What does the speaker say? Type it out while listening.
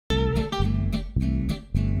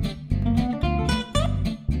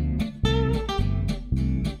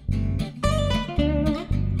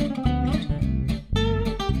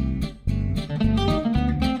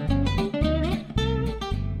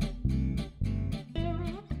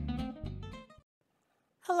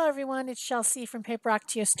Hello everyone, it's Shel C from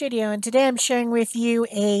PaperOcotilloStudio, and today I'm sharing with you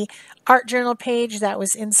a art journal page that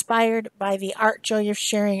was inspired by the Art Joy of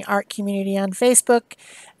Sharing art community on Facebook,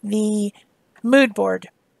 the mood board.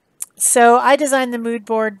 So I designed the mood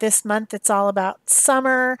board this month. It's all about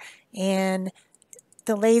summer and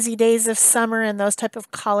the lazy days of summer and those type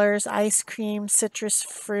of colors, ice cream, citrus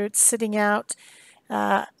fruits, sitting out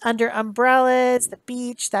under umbrellas, the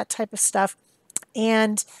beach, that type of stuff.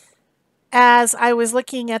 And as I was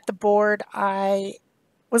looking at the board, I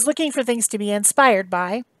was looking for things to be inspired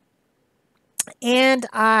by, and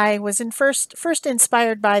I was first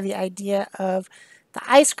inspired by the idea of the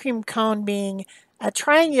ice cream cone being a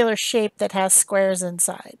triangular shape that has squares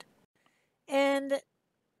inside. And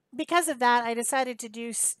because of that, I decided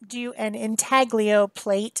to do an intaglio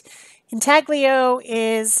plate. Intaglio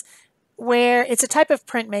is where it's a type of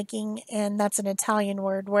printmaking, and that's an Italian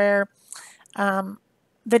word, where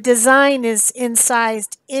the design is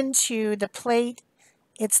incised into the plate.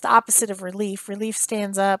 It's the opposite of relief. Relief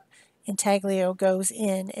stands up, intaglio goes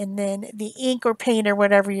in, and then the ink or paint or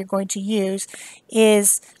whatever you're going to use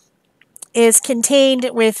is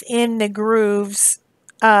contained within the grooves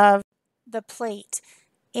of the plate.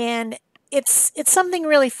 And it's something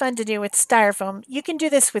really fun to do with styrofoam. You can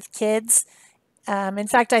do this with kids. In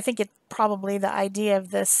fact, I think probably the idea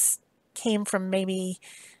of this came from maybe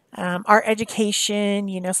art education,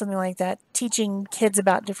 something like that, teaching kids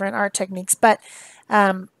about different art techniques. But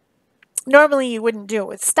normally you wouldn't do it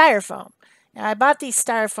with styrofoam. Now, I bought these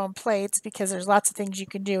styrofoam plates because there's lots of things you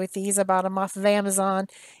can do with these. I bought them off of Amazon,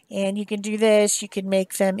 and you can do this. You can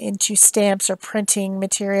make them into stamps or printing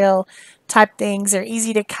material type things. They're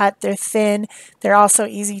easy to cut. They're thin. They're also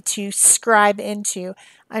easy to scribe into.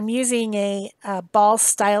 I'm using a ball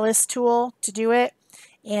stylus tool to do it,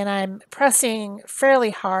 and I'm pressing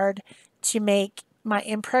fairly hard to make my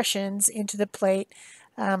impressions into the plate.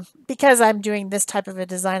 Because I'm doing this type of a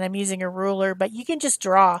design, I'm using a ruler, but you can just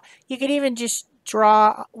draw. You could even just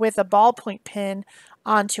draw with a ballpoint pen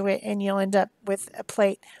onto it, and you'll end up with a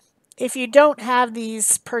plate. If you don't have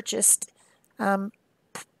these purchased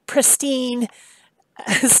pristine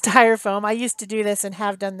styrofoam, I used to do this and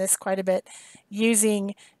have done this quite a bit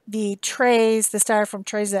using the trays, the styrofoam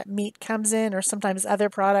trays that meat comes in, or sometimes other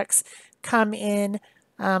products come in.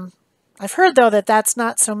 I've heard, though, that that's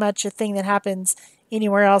not so much a thing that happens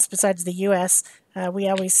anywhere else besides the U.S. We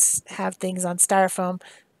always have things on styrofoam,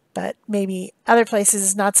 but maybe other places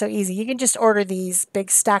is not so easy. You can just order these big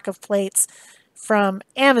stack of plates from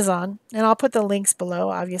Amazon, and I'll put the links below,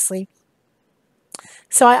 obviously.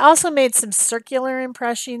 So I also made some circular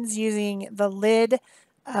impressions using the lid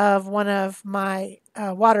of one of my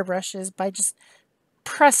water brushes by just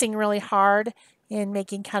pressing really hard and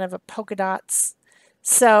making kind of a polka dots.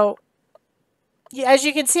 So as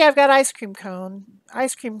you can see, I've got ice cream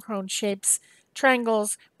cone shapes,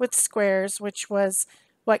 triangles with squares, which was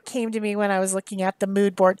what came to me when I was looking at the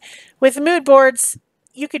mood board. With mood boards,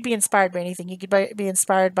 you could be inspired by anything. You could be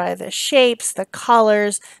inspired by the shapes, the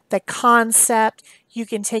colors, the concept. You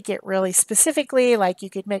can take it really specifically, like you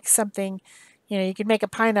could make something, you could make a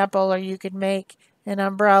pineapple, or you could make an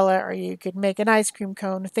umbrella, or you could make an ice cream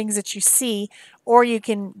cone, things that you see, or you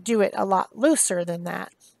can do it a lot looser than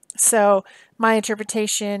that. So my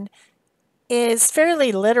interpretation is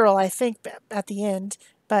fairly literal, I think, at the end,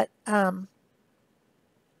 but I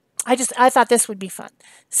thought this would be fun.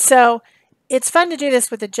 So it's fun to do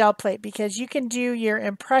this with a gel plate because you can do your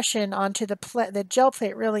impression onto the gel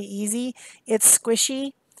plate really easy. It's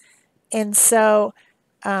squishy, and so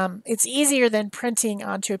it's easier than printing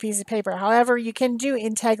onto a piece of paper. However, you can do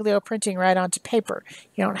intaglio printing right onto paper.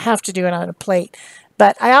 You don't have to do it on a plate.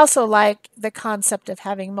 But I also like the concept of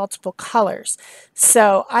having multiple colors.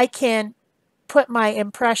 So I can put my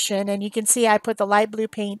impression, and you can see I put the light blue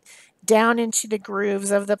paint down into the grooves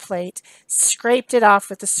of the plate, scraped it off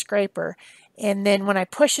with the scraper, and then when I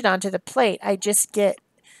push it onto the plate, I just get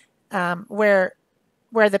where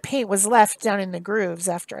the paint was left down in the grooves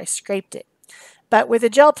after I scraped it. But with a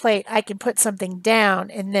gel plate, I can put something down,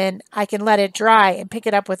 and then I can let it dry and pick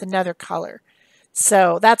it up with another color.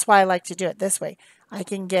 So that's why I like to do it this way. I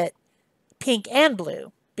can get pink and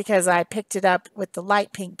blue because I picked it up with the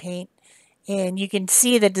light pink paint, and you can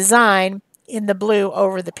see the design in the blue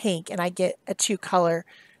over the pink, and I get a two-color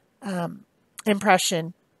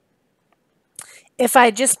impression. If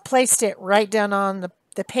I just placed it right down on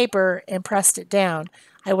the paper and pressed it down,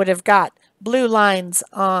 I would have got blue lines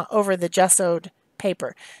over the gessoed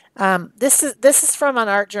paper. This is from an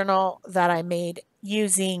art journal that I made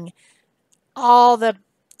using all the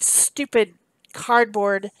stupid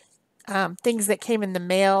cardboard things that came in the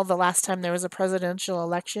mail the last time there was a presidential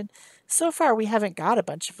election. So far, we haven't got a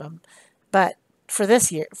bunch of them, but for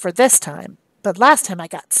this year, for this time, but last time I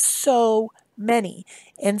got so many.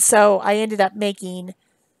 And so I ended up making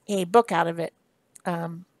a book out of it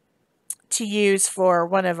to use for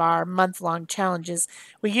one of our month-long challenges.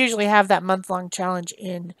 We usually have that month-long challenge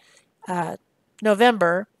in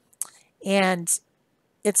November, and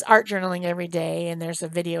it's art journaling every day, and there's a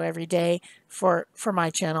video every day for my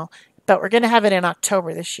channel. But we're going to have it in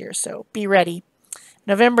October this year, so be ready.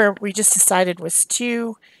 November, we just decided there was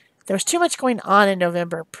too much going on in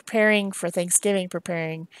November, preparing for Thanksgiving,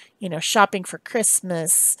 preparing, shopping for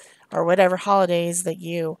Christmas or whatever holidays that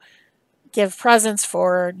you give presents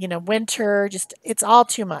for, winter, just it's all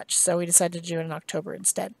too much. So we decided to do it in October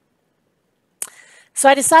instead. So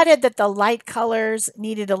I decided that the light colors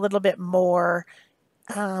needed a little bit more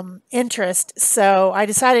interest. So I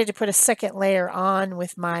decided to put a second layer on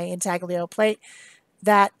with my intaglio plate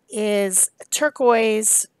that is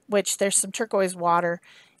turquoise, which there's some turquoise water,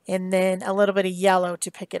 and then a little bit of yellow to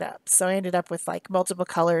pick it up. So I ended up with like multiple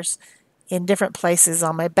colors in different places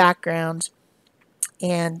on my background.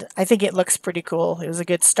 And I think it looks pretty cool. It was a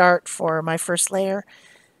good start for my first layer.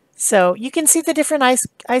 So you can see the different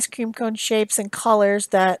ice cream cone shapes and colors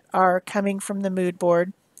that are coming from the mood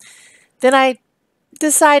board. Then I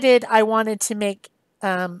decided I wanted to make,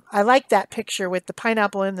 I like that picture with the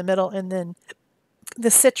pineapple in the middle and then the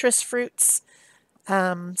citrus fruits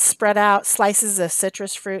spread out, slices of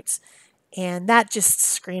citrus fruits. And that just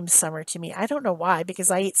screams summer to me. I don't know why, because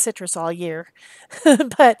I eat citrus all year.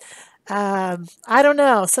 But I don't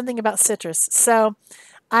know, something about citrus. So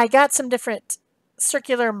I got some different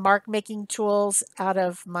circular mark making tools out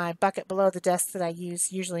of my bucket below the desk that I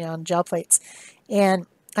use usually on gel plates. And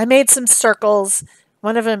I made some circles.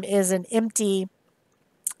 One of them is an empty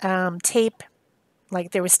tape,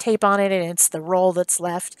 like there was tape on it and it's the roll that's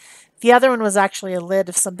left. The other one was actually a lid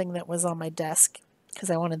of something that was on my desk because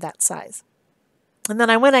I wanted that size. And then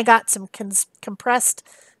I got some compressed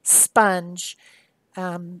sponge.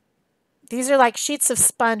 These are like sheets of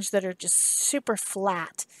sponge that are just super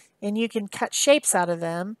flat, and you can cut shapes out of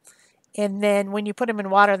them. And then when you put them in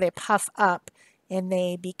water, they puff up and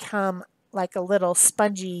they become like a little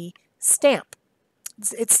spongy stamp.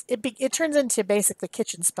 It turns into basically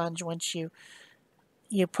kitchen sponge once you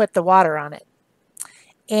put the water on it.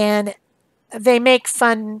 And they make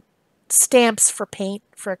fun stamps for paint,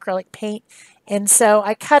 for acrylic paint. And so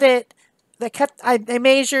I cut it. I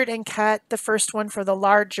measured and cut the first one for the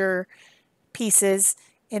larger pieces,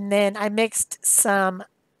 and then I mixed some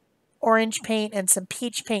orange paint and some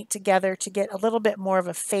peach paint together to get a little bit more of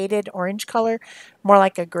a faded orange color, more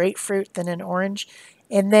like a grapefruit than an orange.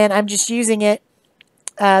 And then I'm just using it,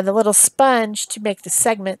 the little sponge, to make the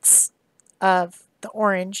segments of the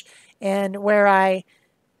orange. And where I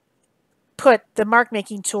put the mark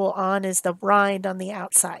making tool on is the rind on the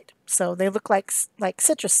outside. So they look like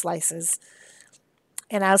citrus slices.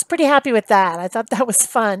 And I was pretty happy with that. I thought that was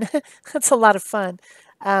fun. That's a lot of fun.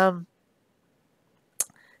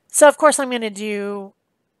 So of course I'm going to do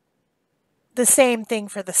the same thing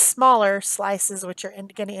for the smaller slices, which are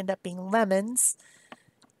going to end up being lemons.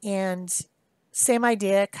 And same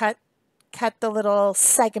idea, cut the little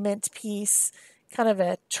segment piece, kind of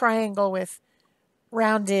a triangle with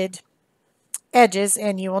rounded edges.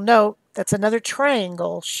 And you will note that's another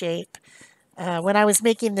triangle shape. When I was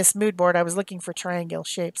making this mood board, I was looking for triangle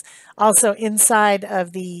shapes. Also, inside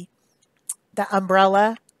of the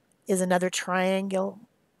umbrella is another triangular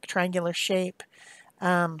shape.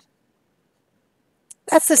 That's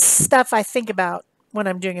the stuff I think about when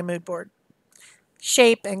I'm doing a mood board.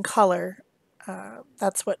 Shape and color.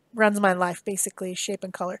 That's what runs my life, basically, shape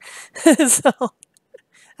and color. So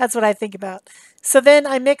that's what I think about. So then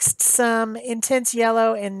I mixed some intense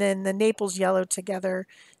yellow and then the Naples yellow together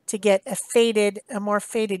to get a more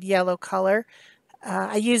faded yellow color.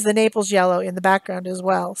 I use the Naples yellow in the background as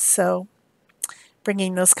well, so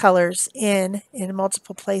bringing those colors in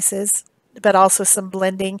multiple places, but also some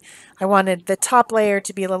blending. I wanted the top layer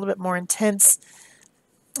to be a little bit more intense.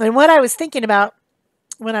 And what I was thinking about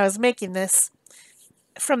when I was making this,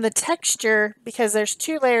 from the texture, because there's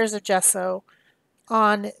 2 layers of gesso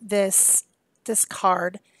on this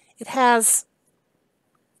card, it has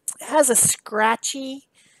a scratchy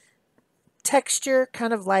texture,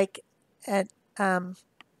 kind of like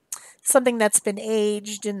something that's been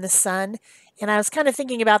aged in the sun. And I was kind of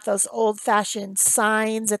thinking about those old-fashioned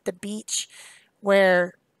signs at the beach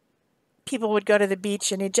where people would go to the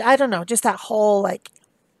beach and I don't know, just that whole like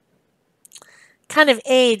kind of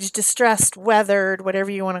aged, distressed, weathered,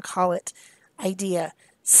 whatever you want to call it, idea.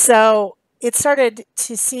 So it started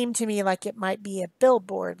to seem to me like it might be a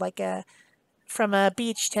billboard, like from a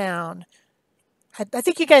beach town. I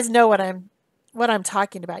think you guys know what I'm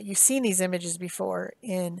talking about. You've seen these images before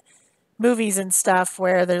in movies and stuff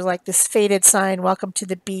where there's like this faded sign, "Welcome to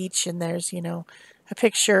the beach," and there's, a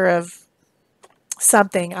picture of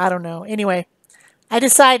something. I don't know. Anyway, I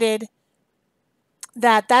decided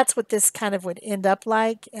that that's what this kind of would end up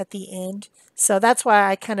like at the end. So that's why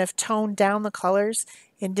I kind of toned down the colors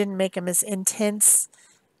and didn't make them as intense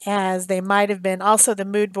as they might have been. Also, the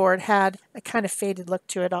mood board had a kind of faded look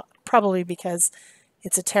to it, probably because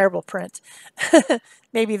it's a terrible print.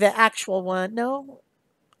 Maybe the actual one. No,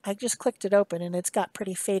 I just clicked it open and it's got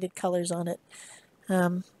pretty faded colors on it.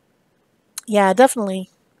 Yeah, definitely.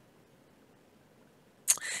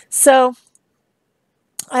 So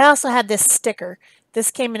I also had this sticker. This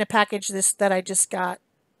came in a package that I just got,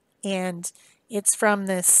 and it's from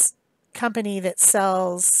this company that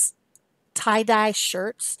sells tie-dye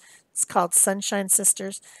shirts. It's called Sunshine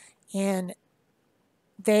Sisters, and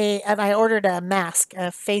I ordered a mask,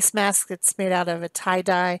 a face mask that's made out of a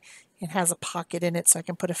tie-dye and has a pocket in it so I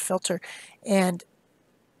can put a filter. And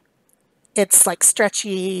it's like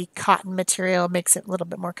stretchy cotton material, makes it a little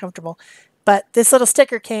bit more comfortable. But this little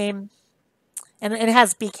sticker came, and it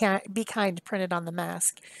has Be Kind printed on the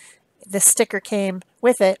mask. The sticker came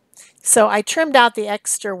with it. So I trimmed out the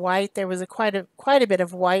extra white. There was quite a bit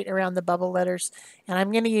of white around the bubble letters, and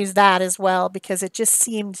I'm going to use that as well because it just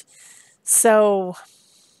seemed so,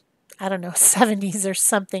 I don't know, 70s or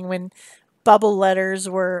something when bubble letters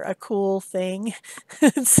were a cool thing.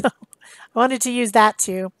 So I wanted to use that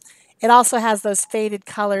too. It also has those faded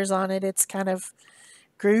colors on it. It's kind of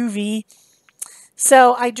groovy.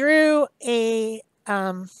 So I drew a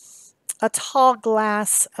tall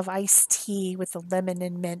glass of iced tea with a lemon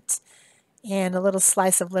and mint and a little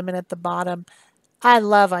slice of lemon at the bottom. I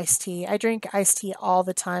love iced tea. I drink iced tea all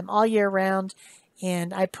the time, all year round,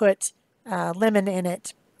 and I put lemon in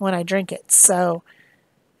it when I drink it. So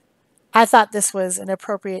I thought this was an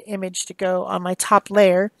appropriate image to go on my top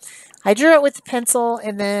layer. I drew it with the pencil,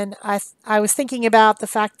 and then I was thinking about the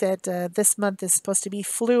fact that this month is supposed to be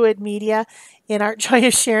fluid media in Art Joy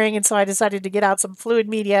of Sharing, and so I decided to get out some fluid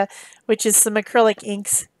media, which is some acrylic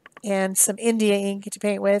inks and some India ink to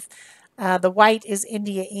paint with. The white is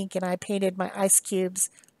India ink, and I painted my ice cubes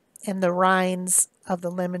and the rinds of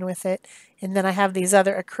the lemon with it. And then I have these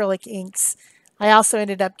other acrylic inks. I also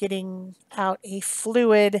ended up getting out a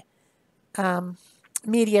fluid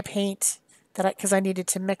media paint because I needed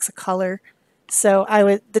to mix a color. So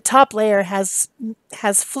the top layer has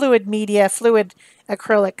fluid media, fluid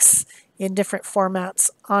acrylics in different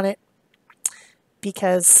formats on it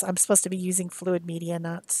because I'm supposed to be using fluid media,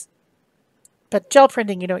 not. But gel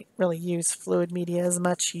printing, you don't really use fluid media as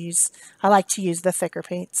much. I like to use the thicker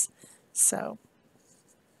paints. So,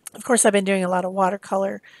 of course, I've been doing a lot of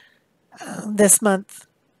watercolor this month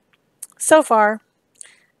so far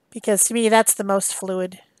because to me that's the most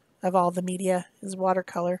fluid of all the media is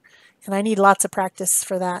watercolor, and I need lots of practice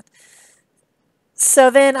for that.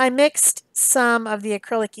 So then I mixed some of the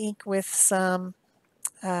acrylic ink with some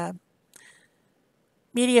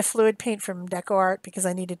media fluid paint from DecoArt because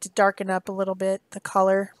I needed to darken up a little bit the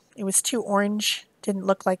color. It was too orange, didn't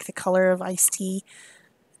look like the color of iced tea.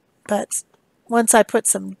 But once I put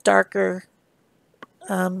some darker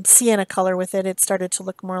sienna color with it, it started to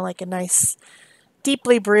look more like a nice,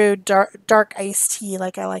 deeply brewed dark iced tea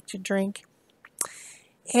like I like to drink.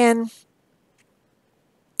 And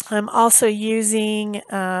I'm also using,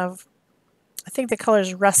 I think the color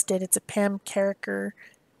is Rusted. It's a Pam Carricker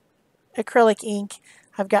acrylic ink.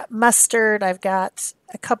 I've got mustard. I've got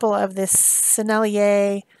a couple of this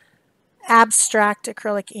Sennelier abstract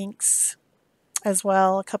acrylic inks as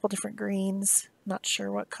well. A couple different greens. Not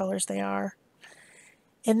sure what colors they are.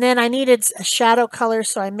 And then I needed a shadow color,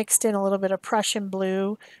 so I mixed in a little bit of Prussian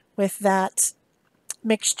blue with that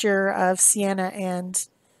mixture of sienna and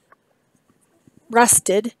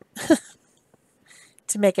Rusted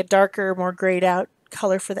to make a darker, more grayed out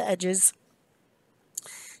color for the edges.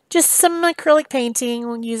 Just some acrylic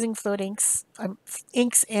painting using fluid inks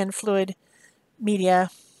and fluid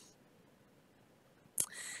media.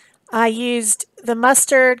 I used the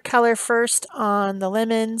mustard color first on the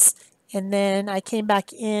lemons, and then I came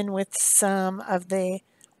back in with some of the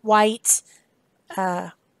white.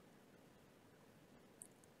 That's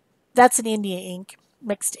an India ink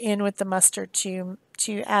mixed in with the mustard to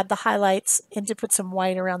add the highlights and to put some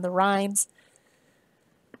white around the rinds.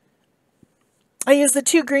 I used the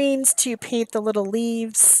two greens to paint the little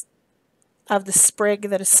leaves of the sprig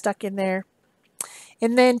that is stuck in there.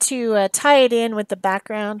 And then to tie it in with the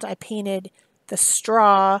background, I painted the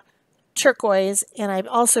straw turquoise, and I've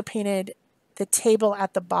also painted the table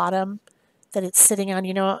at the bottom that it's sitting on.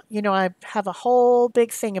 I have a whole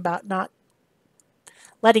big thing about not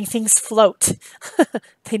letting things float.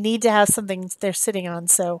 They need to have something they're sitting on,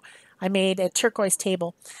 so I made a turquoise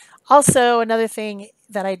table. Also, another thing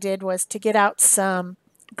that I did was to get out some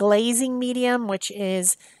glazing medium, which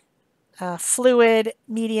is a fluid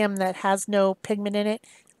medium that has no pigment in it,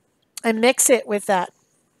 and mix it with that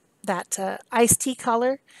iced tea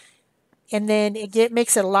color, and then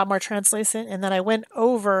makes it a lot more translucent. And then I went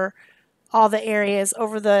over all the areas,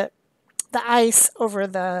 over the ice, over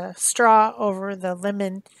the straw, over the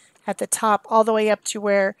lemon at the top, all the way up to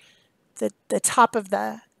where the top of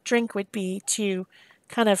the drink would be, to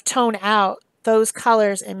kind of tone out those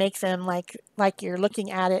colors and make them like you're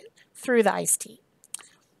looking at it through the iced tea.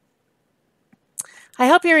 I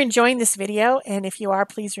hope you're enjoying this video, and if you are,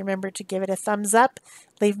 please remember to give it a thumbs up,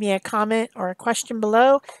 leave me a comment or a question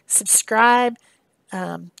below, subscribe,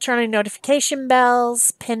 turn on notification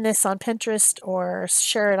bells, pin this on Pinterest, or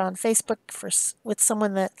share it on Facebook with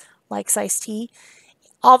someone that likes iced tea.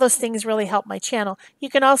 All those things really help my channel. You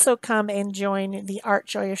can also come and join the Art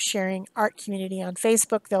Joy of Sharing art community on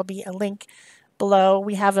Facebook. There'll be a link below.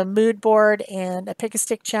 We have a mood board and a pick a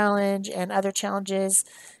stick challenge and other challenges,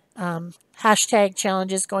 hashtag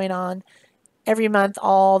challenges going on every month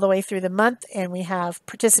all the way through the month, and we have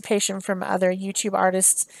participation from other YouTube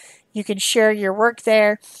artists. You can share your work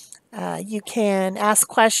there. You can ask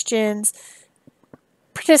questions,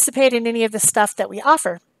 participate in any of the stuff that we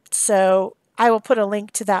offer. So I will put a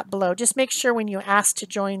link to that below. Just make sure when you ask to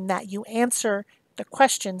join that you answer the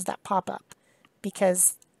questions that pop up,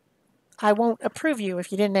 because I won't approve you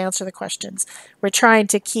if you didn't answer the questions. We're trying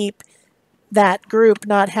to keep that group,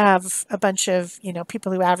 not have a bunch of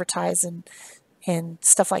people who advertise and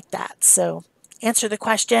stuff like that. So answer the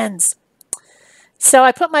questions. So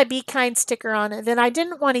I put my Be Kind sticker on it. Then I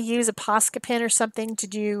didn't want to use a Posca pen or something to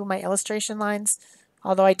do my illustration lines,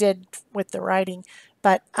 although I did with the writing.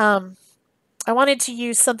 But I wanted to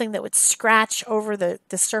use something that would scratch over the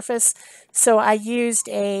surface. So I used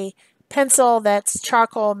a pencil that's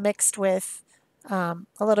charcoal mixed with a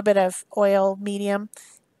little bit of oil medium.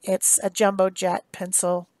 It's a jumbo jet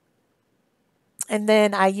pencil. And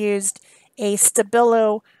then I used a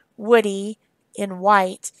Stabilo Woody in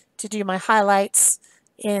white to do my highlights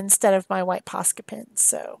instead of my white Posca pen.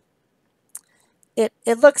 So it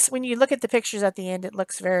looks, when you look at the pictures at the end, it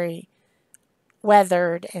looks very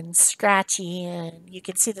weathered and scratchy, and you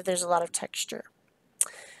can see that there's a lot of texture.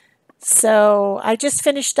 So I just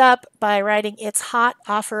finished up by writing, "It's hot,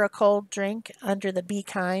 offer a cold drink" under the Be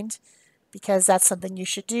Kind, because that's something you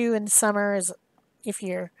should do in the summer, is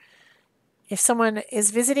if someone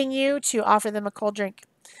is visiting you, to offer them a cold drink.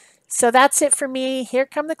 So that's it for me. Here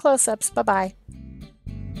come the close-ups. Bye-bye.